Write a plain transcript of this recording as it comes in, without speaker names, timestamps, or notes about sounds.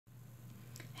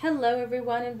Hello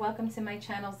everyone and welcome to my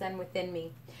channel Zen Within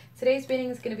Me. Today's reading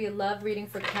is going to be a love reading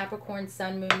for Capricorn,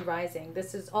 Sun, Moon, Rising.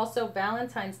 This is also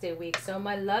Valentine's Day week, so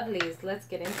my lovelies, let's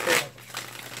get into it.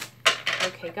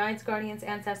 Okay, guides, guardians,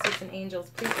 ancestors, and angels,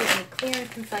 please give me clear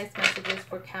and concise messages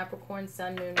for Capricorn,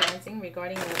 Sun, Moon, Rising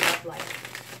regarding their love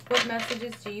life. What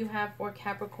messages do you have for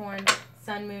Capricorn,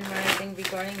 Sun, Moon, Rising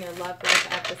regarding their love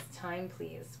life at this time,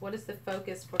 please? What is the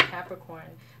focus for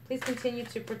Capricorn? Please continue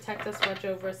to protect us, watch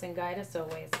over us, and guide us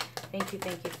always. Thank you,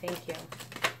 thank you, thank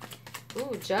you.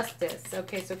 Ooh, Justice.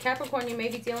 Okay, so Capricorn, you may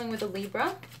be dealing with a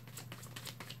Libra.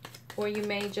 Or you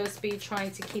may just be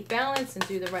trying to keep balance and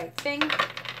do the right thing.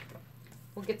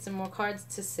 We'll get some more cards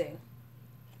to see.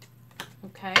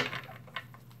 Okay.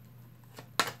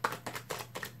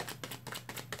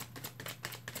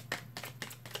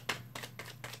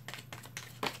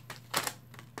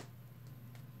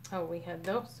 Oh, we had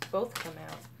those both come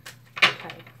out.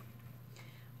 Okay.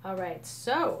 All right,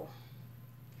 so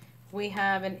we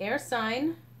have an air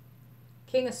sign,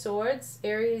 King of Swords,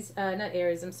 Aries, not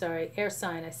Aries, I'm sorry, air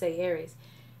sign, I say Aries.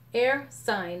 Air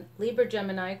sign, Libra,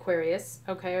 Gemini, Aquarius,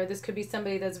 okay, or this could be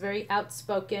somebody that's very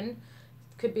outspoken,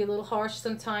 could be a little harsh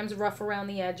sometimes, rough around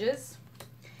the edges.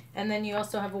 And then you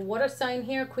also have a water sign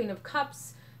here, Queen of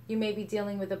Cups. You may be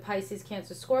dealing with a Pisces,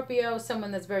 Cancer, Scorpio,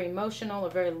 someone that's very emotional or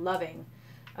very loving.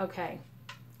 Okay.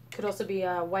 Could also be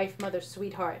a wife, mother,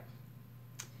 sweetheart.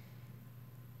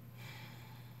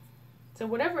 So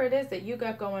whatever it is that you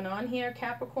got going on here,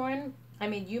 Capricorn, I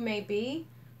mean, you may be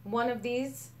one of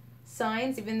these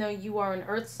signs. Even though you are an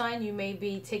earth sign, you may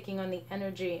be taking on the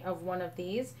energy of one of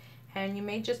these. And you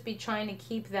may just be trying to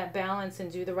keep that balance and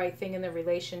do the right thing in the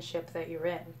relationship that you're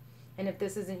in. And if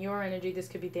this isn't your energy, this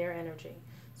could be their energy.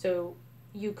 So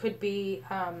you could be...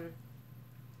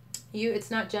 it's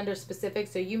not gender specific,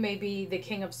 so you may be the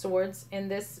King of Swords in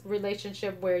this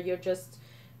relationship where you're just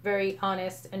very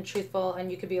honest and truthful, and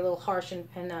you could be a little harsh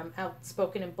and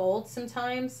outspoken and bold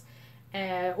sometimes.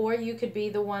 Or you could be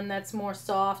the one that's more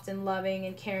soft and loving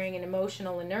and caring and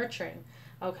emotional and nurturing.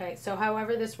 Okay, so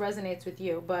however this resonates with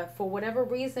you, but for whatever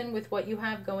reason with what you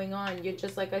have going on, you're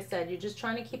just, like I said, you're just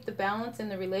trying to keep the balance in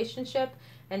the relationship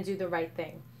and do the right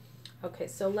thing. Okay,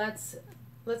 so let's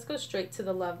go straight to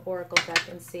the Love Oracle deck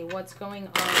and see what's going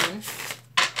on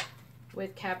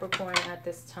with Capricorn at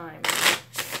this time.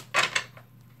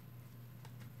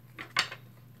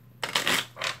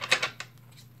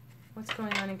 What's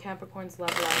going on in Capricorn's love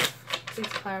life? Please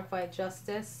clarify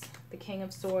Justice, the King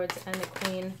of Swords, and the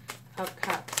Queen of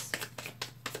Cups.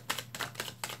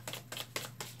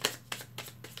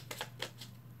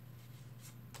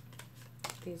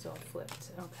 These all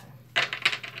flipped. Okay.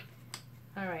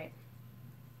 All right.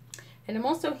 And I'm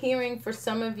also hearing for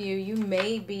some of you, you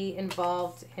may be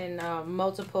involved in a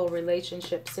multiple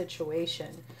relationship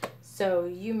situation. So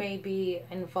you may be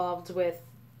involved with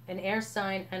an air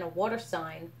sign and a water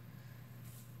sign.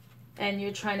 And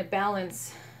you're trying to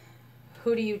balance,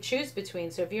 who do you choose between?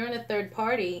 So if you're in a third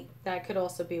party, that could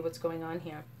also be what's going on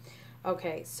here.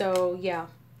 Okay, so yeah.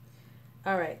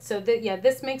 All right, so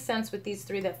this makes sense with these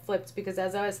three that flipped, because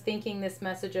as I was thinking this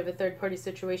message of a third-party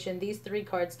situation, these three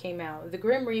cards came out. The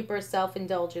Grim Reaper,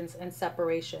 self-indulgence, and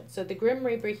separation. So the Grim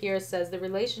Reaper here says the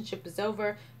relationship is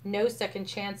over, no second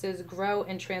chances, grow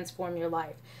and transform your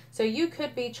life. So you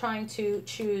could be trying to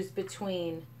choose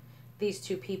between these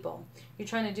two people. You're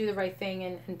trying to do the right thing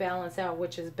and balance out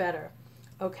which is better.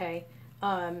 Okay.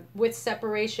 With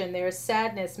separation, there's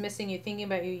sadness, missing you, thinking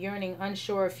about you, yearning,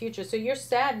 unsure of future. So you're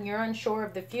sad and you're unsure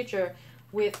of the future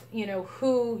with, you know,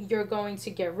 who you're going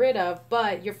to get rid of,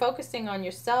 but you're focusing on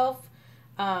yourself.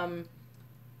 Here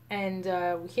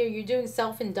you're doing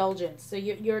self-indulgence. So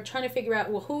you're trying to figure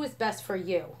out, well, who is best for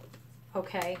you?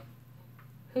 Okay.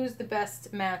 Who's the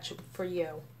best match for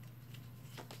you?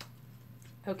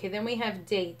 Okay, then we have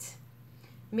date.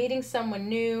 Meeting someone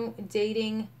new,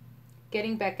 dating,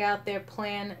 getting back out there,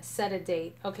 plan, set a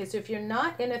date. Okay, so if you're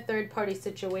not in a third-party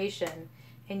situation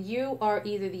and you are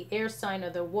either the air sign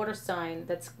or the water sign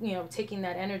that's, you know, taking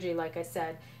that energy, like I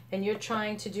said, and you're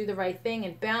trying to do the right thing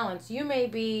and balance, you may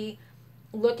be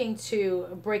looking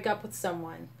to break up with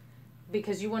someone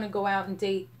because you want to go out and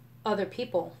date other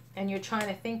people, and you're trying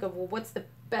to think of, well, what's the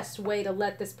best way to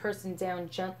let this person down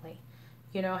gently?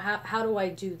 You know, how do I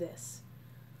do this?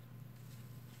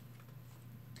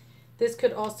 This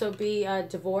could also be a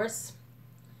divorce.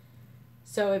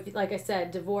 So if, like I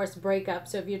said, divorce, breakup.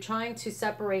 So if you're trying to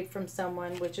separate from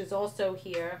someone, which is also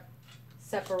here,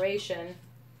 separation.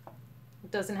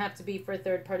 It doesn't have to be for a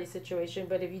third-party situation,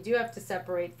 but if you do have to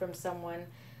separate from someone,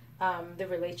 The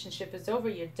relationship is over.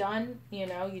 You're done. You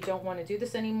know, you don't want to do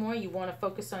this anymore. You want to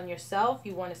focus on yourself.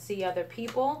 You want to see other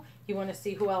people. You want to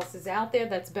see who else is out there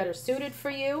that's better suited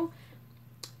for you.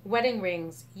 Wedding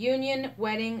rings. Union,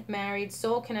 wedding, married,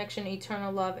 soul connection,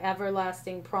 eternal love,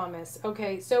 everlasting promise.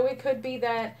 Okay, so it could be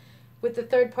that with the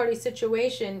third party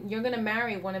situation, you're going to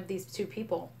marry one of these two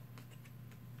people.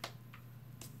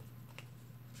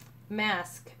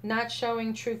 Mask, not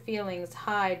showing true feelings,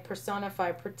 hide,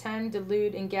 personify, pretend,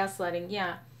 delude, and gaslighting.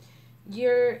 Yeah.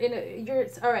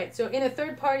 All right, so in a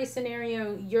third party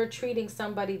scenario, you're treating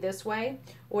somebody this way,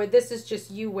 or this is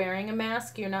just you wearing a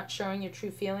mask. You're not showing your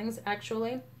true feelings,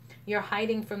 actually. You're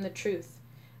hiding from the truth,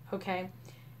 okay?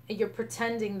 You're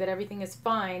pretending that everything is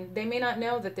fine. They may not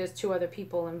know that there's two other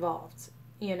people involved,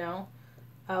 you know?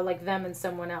 Like them and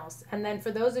someone else. And then for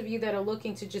those of you that are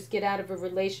looking to just get out of a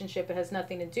relationship, it has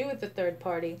nothing to do with the third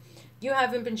party, you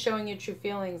haven't been showing your true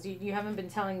feelings. You haven't been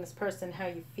telling this person how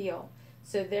you feel.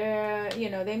 So they're, you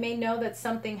know, they may know that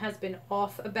something has been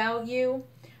off about you,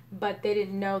 but they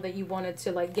didn't know that you wanted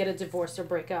to like get a divorce or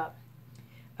break up.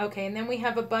 Okay, and then we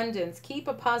have abundance. Keep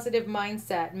a positive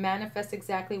mindset. Manifest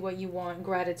exactly what you want.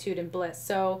 Gratitude and bliss.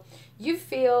 So you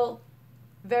feel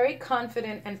very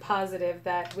confident and positive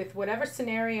that with whatever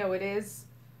scenario it is,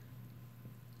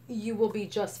 you will be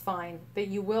just fine. That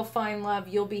you will find love.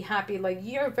 You'll be happy. Like,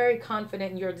 you're very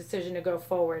confident in your decision to go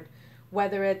forward.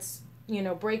 Whether it's, you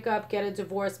know, break up, get a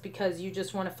divorce because you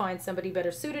just want to find somebody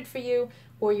better suited for you,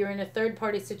 or you're in a third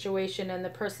party situation and the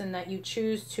person that you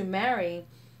choose to marry,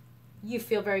 you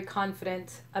feel very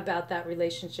confident about that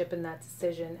relationship and that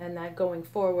decision, and that going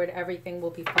forward everything will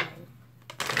be fine.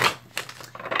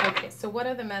 Okay, so what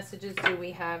other messages do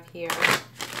we have here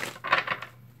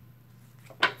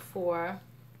for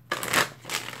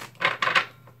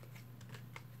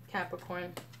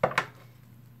Capricorn? Okay,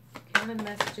 what other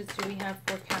messages do we have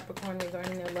for Capricorn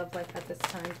regarding their love life at this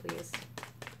time, please?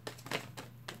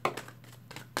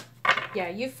 Yeah,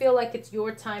 you feel like it's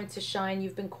your time to shine.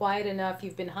 You've been quiet enough.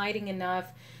 You've been hiding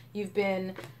enough. You've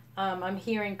been, I'm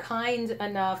hearing, kind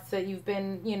enough that you've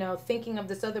been, you know, thinking of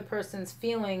this other person's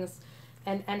feelings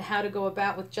and how to go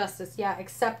about with justice. Yeah,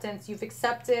 acceptance. You've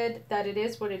accepted that it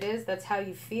is what it is. That's how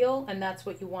you feel, and that's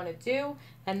what you want to do,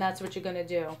 and that's what you're going to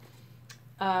do.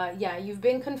 Yeah, you've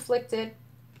been conflicted,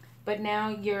 but now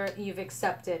you've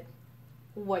accepted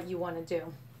what you want to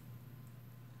do.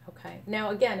 Okay.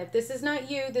 Now, again, if this is not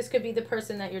you, this could be the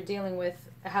person that you're dealing with,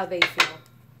 how they feel.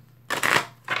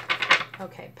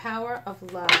 Okay, power of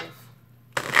love.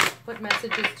 What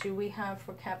messages do we have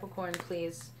for Capricorn,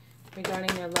 please,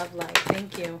 regarding their love life?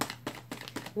 Thank you.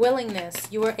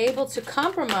 Willingness. You are able to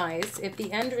compromise if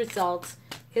the end result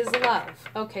is love.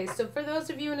 Okay, so for those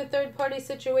of you in a third-party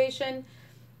situation,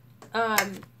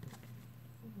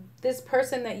 this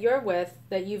person that you're with,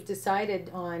 that you've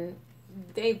decided on,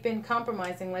 they've been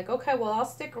compromising. Like, okay, well, I'll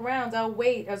stick around. I'll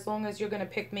wait as long as you're going to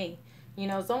pick me. You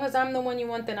know, as long as I'm the one you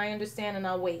want, then I understand and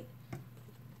I'll wait.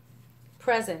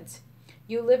 Present.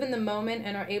 You live in the moment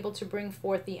and are able to bring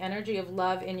forth the energy of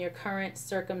love in your current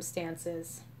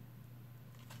circumstances.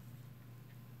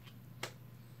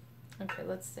 Okay,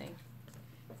 let's see.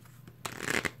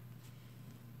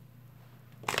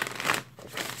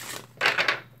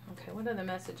 Okay, what other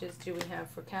messages do we have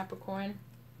for Capricorn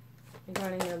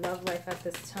regarding their love life at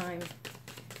this time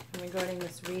and regarding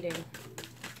this reading?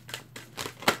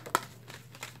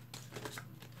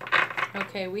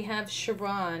 Okay, we have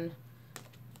Sharon.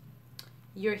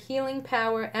 Your healing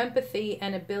power, empathy,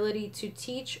 and ability to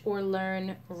teach or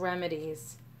learn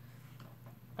remedies.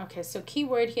 Okay, so key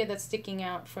word here that's sticking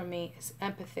out for me is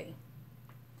empathy.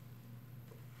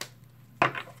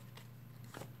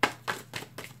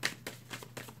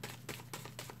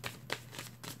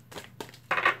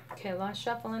 Okay, last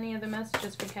shuffle. Any other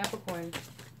messages for Capricorn?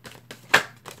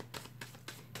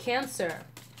 Cancer.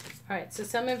 All right, so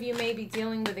some of you may be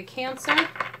dealing with a Cancer.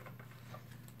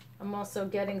 I'm also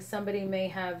getting somebody may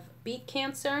have beat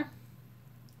Cancer.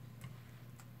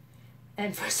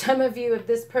 And for some of you, if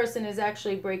this person is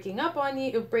actually breaking up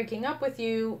with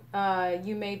you,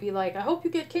 you may be like, I hope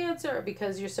you get Cancer,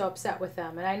 because you're so upset with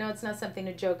them. And I know it's not something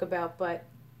to joke about, but,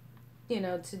 you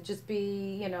know, to just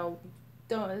be, you know,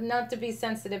 not to be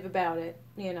sensitive about it,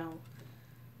 you know.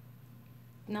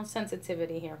 No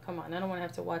sensitivity here. Come on. I don't want to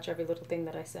have to watch every little thing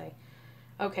that I say.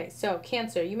 Okay, so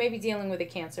Cancer. You may be dealing with a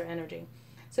Cancer energy.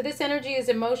 So this energy is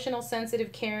emotional,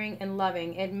 sensitive, caring, and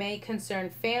loving. It may concern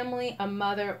family, a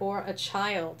mother, or a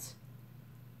child.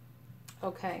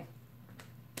 Okay.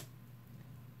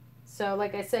 So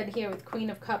like I said here with Queen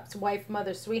of Cups, wife,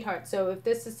 mother, sweetheart. So if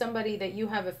this is somebody that you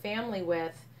have a family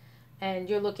with, and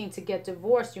you're looking to get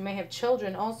divorced. You may have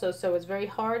children also, so it's very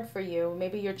hard for you.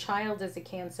 Maybe your child is a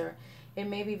Cancer. It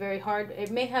may be very hard.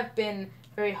 It may have been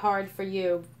very hard for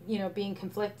you, you know, being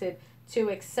conflicted, to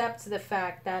accept the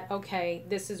fact that, okay,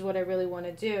 this is what I really want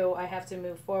to do. I have to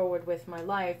move forward with my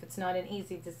life. It's not an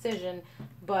easy decision,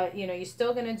 but, you know, you're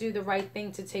still going to do the right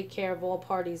thing to take care of all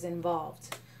parties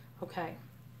involved. Okay.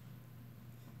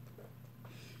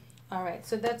 All right,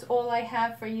 so that's all I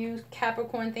have for you,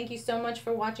 Capricorn. Thank you so much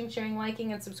for watching, sharing,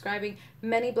 liking, and subscribing.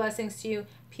 Many blessings to you.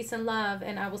 Peace and love,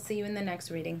 and I will see you in the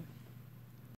next reading.